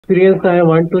Experience I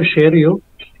want to share you.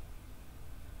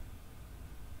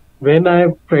 When I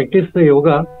practice the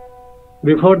yoga,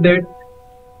 before that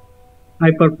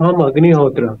I perform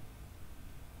Agnihotra.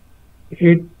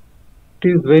 It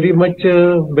is very much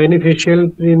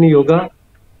beneficial in yoga.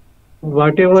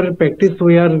 Whatever practice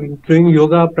we are doing,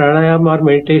 yoga, pranayama or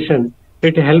meditation,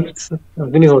 it helps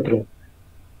Agnihotra.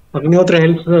 Agnihotra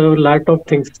helps a lot of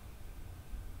things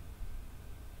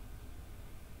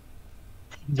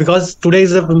because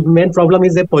today's main problem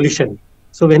is a pollution.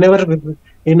 So whenever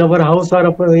in our house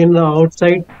or in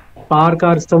outside park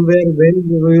or somewhere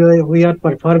when we are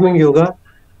performing yoga,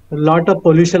 a lot of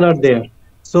pollution are there.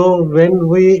 So when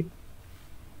we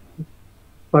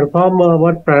perform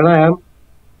our pranayam,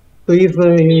 so if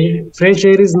fresh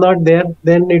air is not there,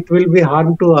 then it will be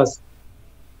harm to us.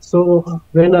 So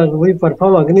when we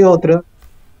perform Agnihotra,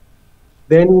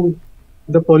 then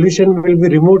the pollution will be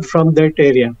removed from that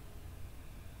area.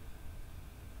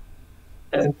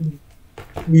 And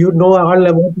you know all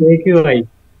about AQI,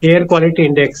 air quality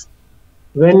index.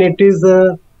 When it is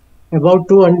about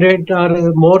 200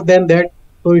 or more than that,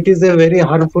 so it is very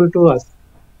harmful to us.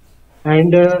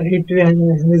 And it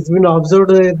has been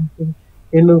observed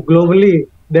in globally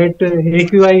that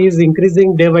AQI is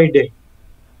increasing day by day.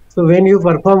 So when you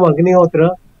perform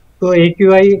Agnihotra, so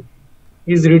AQI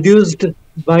is reduced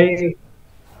by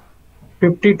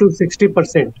 50 to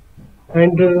 60%,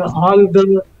 and all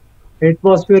the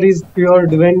atmosphere is pure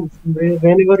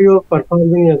whenever you are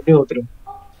performing Agnihotra.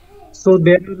 So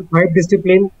there are five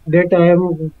disciplines that I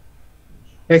am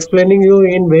explaining you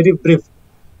in very brief.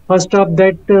 First of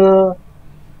that,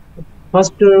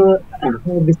 first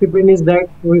discipline is that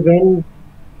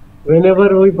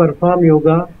whenever we perform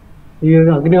yoga,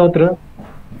 Agnihotra,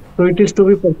 so it is to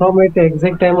be performed at the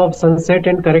exact time of sunset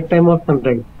and correct time of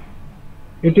sunrise.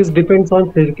 It is depends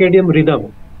on circadian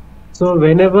rhythm. So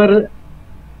whenever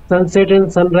sunset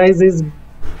and sunrise is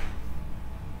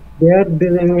there, at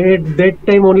that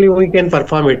time only we can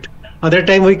perform it. Other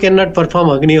time we cannot perform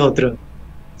Agnihotra.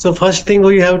 So first thing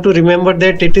we have to remember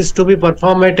that it is to be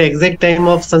performed at exact time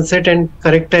of sunset and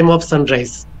correct time of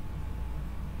sunrise.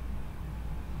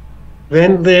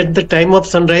 When at the time of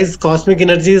sunrise, cosmic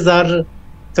energies are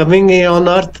coming on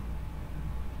Earth,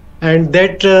 and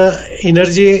that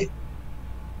energy,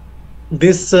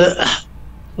 this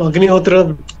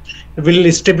Agnihotra will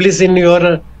establish in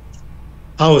your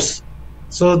house.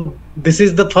 So this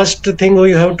is the first thing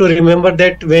we have to remember,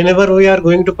 that whenever we are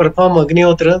going to perform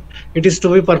Agnihotra, it is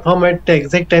to be performed at the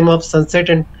exact time of sunset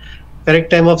and correct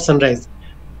time of sunrise.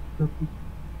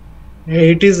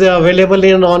 It is available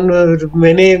in on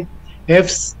many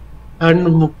apps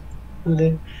and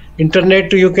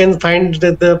internet. You can find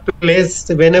the place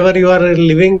whenever you are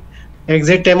living,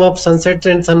 exact time of sunset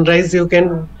and sunrise you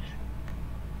can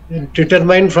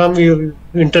determine from your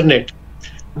internet.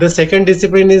 The second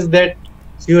discipline is that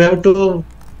you have to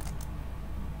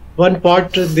one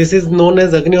pot. This is known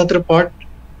as Agnihotra pot.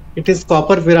 It is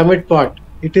copper pyramid pot.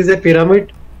 It is a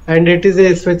pyramid and it is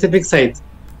a specific size,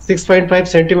 6.5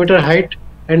 centimeter height,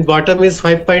 and bottom is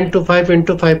 5.25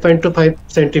 into 5.25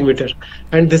 centimeter,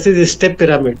 and this is a step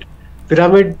pyramid.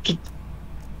 Pyramid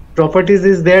properties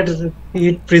is that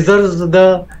it preserves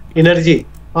the energy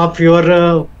of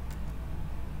your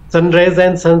sunrise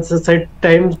and sunset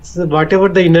times. Whatever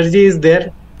the energy is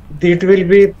there, it will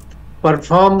be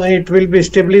performed, it will be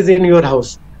established in your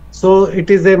house. So it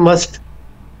is a must.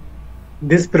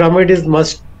 This pyramid is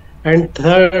must. And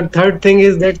third thing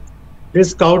is that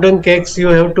this cow dung cakes, you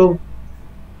have to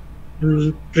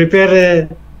prepare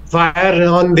a fire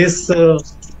on this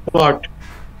pot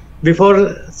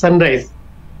before sunrise.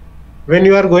 When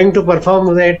you are going to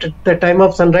perform at the time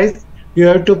of sunrise, you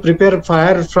have to prepare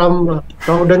fire from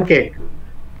cow dung cake.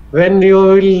 When you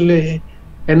will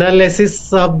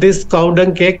analysis of this cow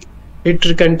dung cake, it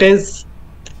contains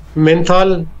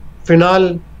menthol,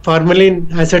 phenol, formalin,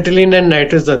 acetylene, and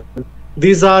nitrogen.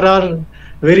 These are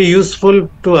very useful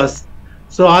to us.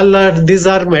 So these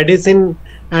are medicine,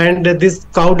 and this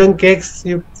cow dung cakes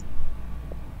you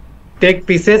take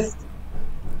pieces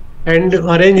and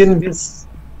arrange in this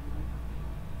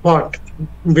pot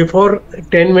before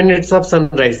 10 minutes of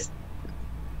sunrise.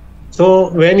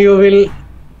 So when you will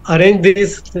arrange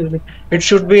this, it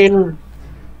should be in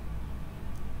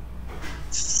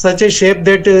such a shape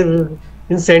that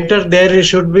in center there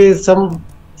should be some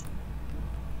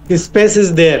space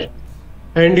is there,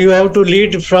 and you have to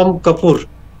lead from kapur,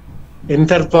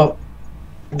 interpop.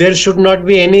 There should not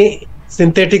be any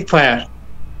synthetic fire.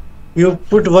 You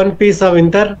put one piece of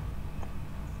inter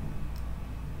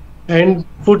and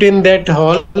put in that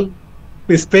hole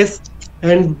space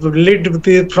and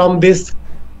lid from this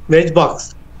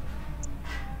matchbox.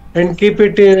 and keep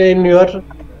it in your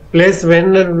place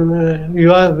when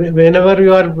you are whenever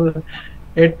you are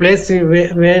at place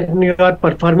when you are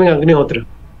performing Agnihotra.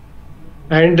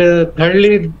 And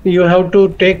thirdly, you have to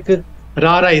take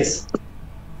raw rice,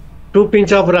 2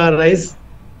 pinch of raw rice.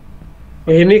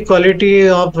 Any quality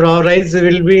of raw rice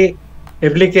will be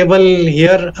applicable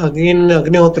here in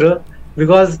Agnihotra,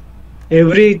 because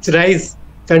every rice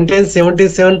contains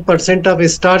 77% of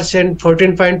starch and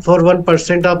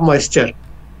 14.41% of moisture,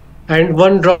 and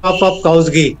 1 drop of cow's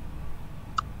ghee.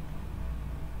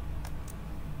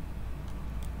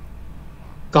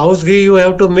 Cow's ghee you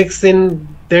have to mix in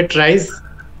that rice,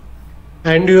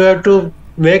 and you have to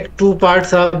make 2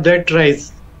 parts of that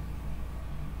rice.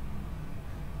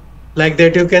 Like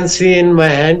that you can see in my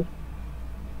hand.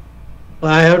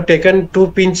 I have taken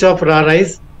 2 pinch of raw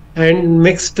rice and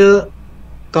mixed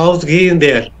cow's ghee in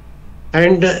there.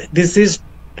 And this is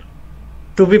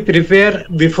to be prepared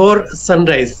before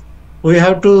sunrise. We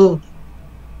have to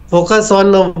focus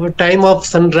on the time of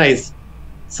sunrise.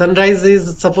 Sunrise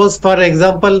is, suppose for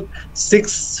example,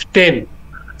 6:10.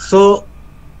 So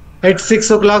at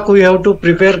 6 o'clock we have to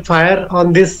prepare fire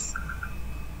on this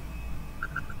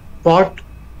pot,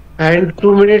 and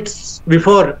 2 minutes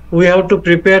before we have to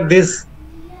prepare this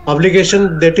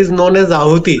obligation that is known as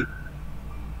ahuti.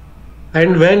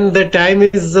 And when the time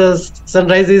is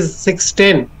sunrise is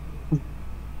 6:10,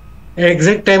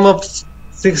 exact time of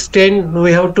 6:10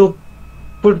 we have to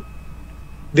put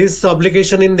this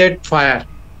obligation in that fire.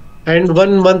 And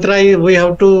one mantra we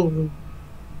have to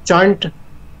chant: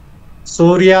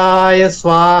 Suryaya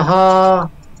Swaha,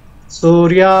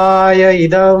 Suryaya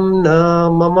Idam na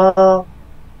Mama,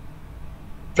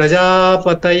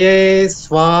 Prajapataye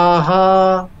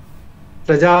Swaha,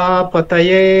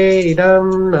 Prajapataye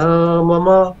Idam na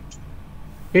Mama.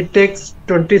 It takes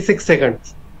 26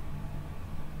 seconds.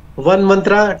 One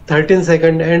mantra 13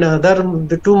 seconds, and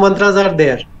the two mantras are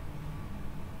there.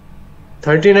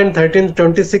 13 and 13,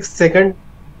 26 seconds.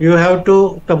 You have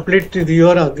to complete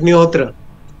your Agnihotra,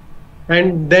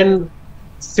 and then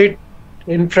sit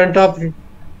in front of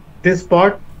this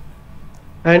pot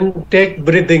and take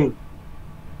breathing,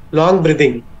 long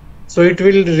breathing. So it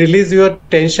will release your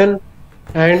tension,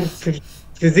 and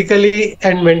physically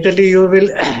and mentally you will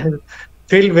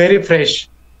feel very fresh.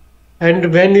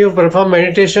 And when you perform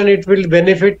meditation, it will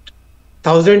benefit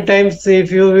 1,000 times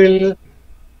if you will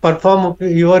perform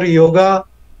your yoga,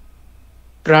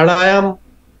 pranayam,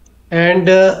 and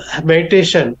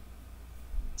meditation.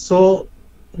 So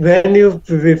when you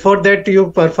before that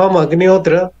you perform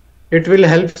Agnihotra, it will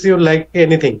help you like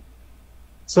anything.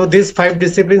 So these 5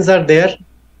 disciplines are there.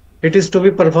 It is to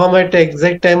be performed at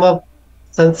exact time of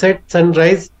sunset,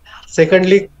 sunrise.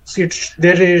 Secondly,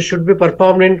 there should be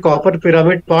performed in copper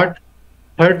pyramid pot.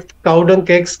 Third, cow dung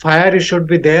cakes, fire should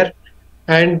be there.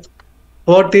 And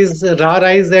fourth is raw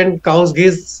rice and cow's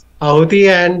ghee ahuti,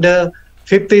 and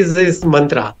fifth is this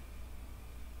mantra.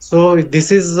 So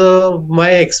this is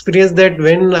my experience, that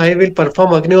when I will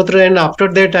perform Agnihotra and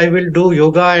after that I will do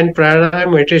yoga and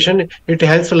pranayama meditation, it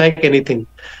helps like anything.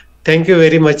 Thank you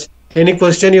very much. Any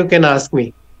question you can ask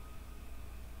me.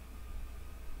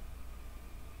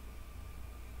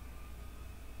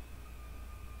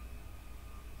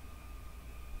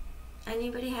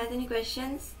 Anybody has any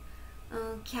questions?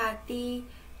 Khyati,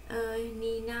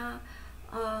 Nina,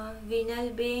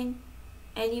 Vinal Bain,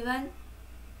 anyone?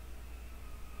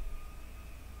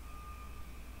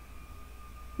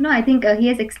 No, I think he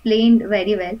has explained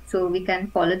very well, so we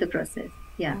can follow the process.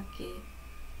 Yeah. Okay.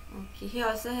 Okay. He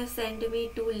also has sent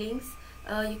me 2 links.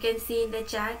 You can see in the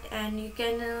chat, and you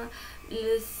can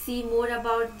see more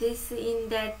about this in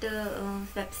that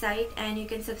website, and you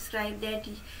can subscribe that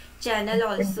channel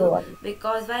also,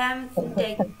 because why I'm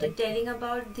telling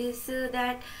about this,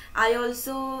 that I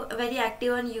also very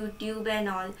active on YouTube and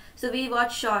all, so we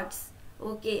watch shorts,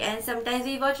 okay, and sometimes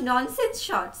we watch nonsense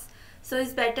shorts, so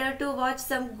it's better to watch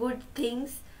some good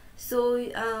things. So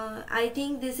I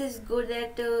think this is good,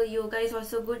 that yoga is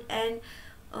also good. And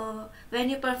when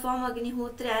you perform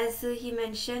Agnihotra, as he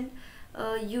mentioned,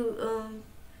 you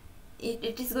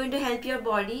it is going to help your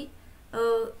body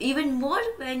even more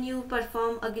when you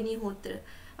perform Agnihotra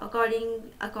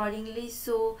accordingly.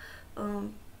 So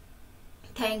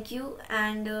thank you.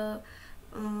 And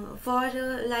for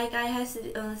like I have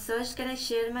searched, can I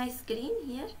share my screen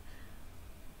here?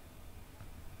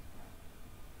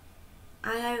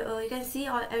 I have you can see,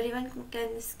 or everyone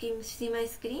can see my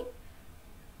screen.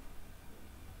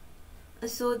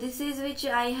 So this is which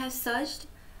I have searched,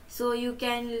 so you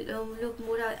can look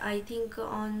more I think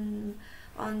on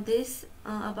this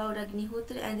about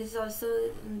Agnihotra, and this is also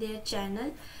their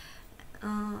channel.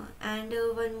 And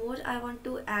one more I want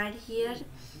to add here,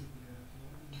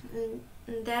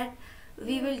 that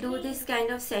we will do this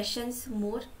kind of sessions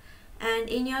more. And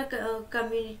in your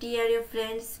community or your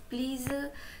friends, please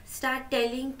start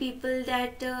telling people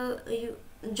that you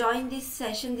join this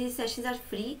session. These sessions are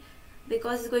free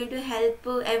because it's going to help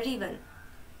everyone.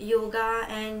 Yoga,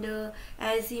 and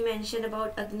as he mentioned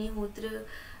about Agnihotra,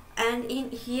 and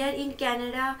in here in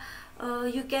Canada,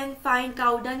 you can find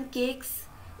cow dung cakes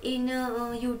in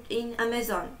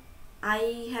Amazon.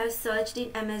 I have searched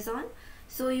in Amazon,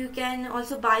 so you can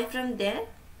also buy from there.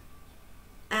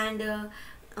 And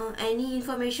any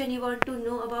information you want to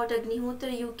know about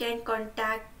Agnihotra, you can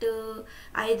contact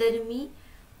either me,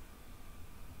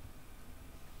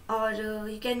 or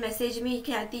you can message me,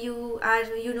 Kathy. You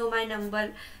know my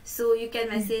number, so you can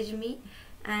message me.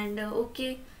 And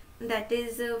okay, that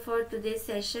is for today's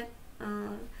session.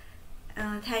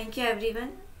 Thank you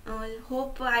everyone.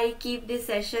 Hope I keep this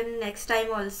session next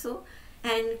time also,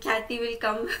 and Kathy will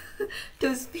come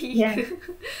to speak. Yeah,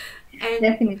 And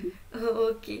definitely.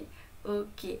 okay,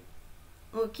 okay,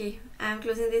 okay. I am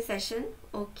closing this session.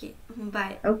 Okay,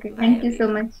 bye, Okay, bye thank you so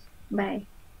everyone. much. Bye.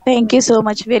 Thank you so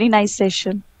much. Very nice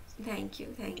session. Thank you,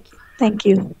 thank you. Thank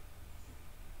you.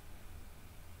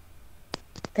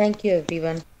 Thank you,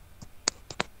 everyone.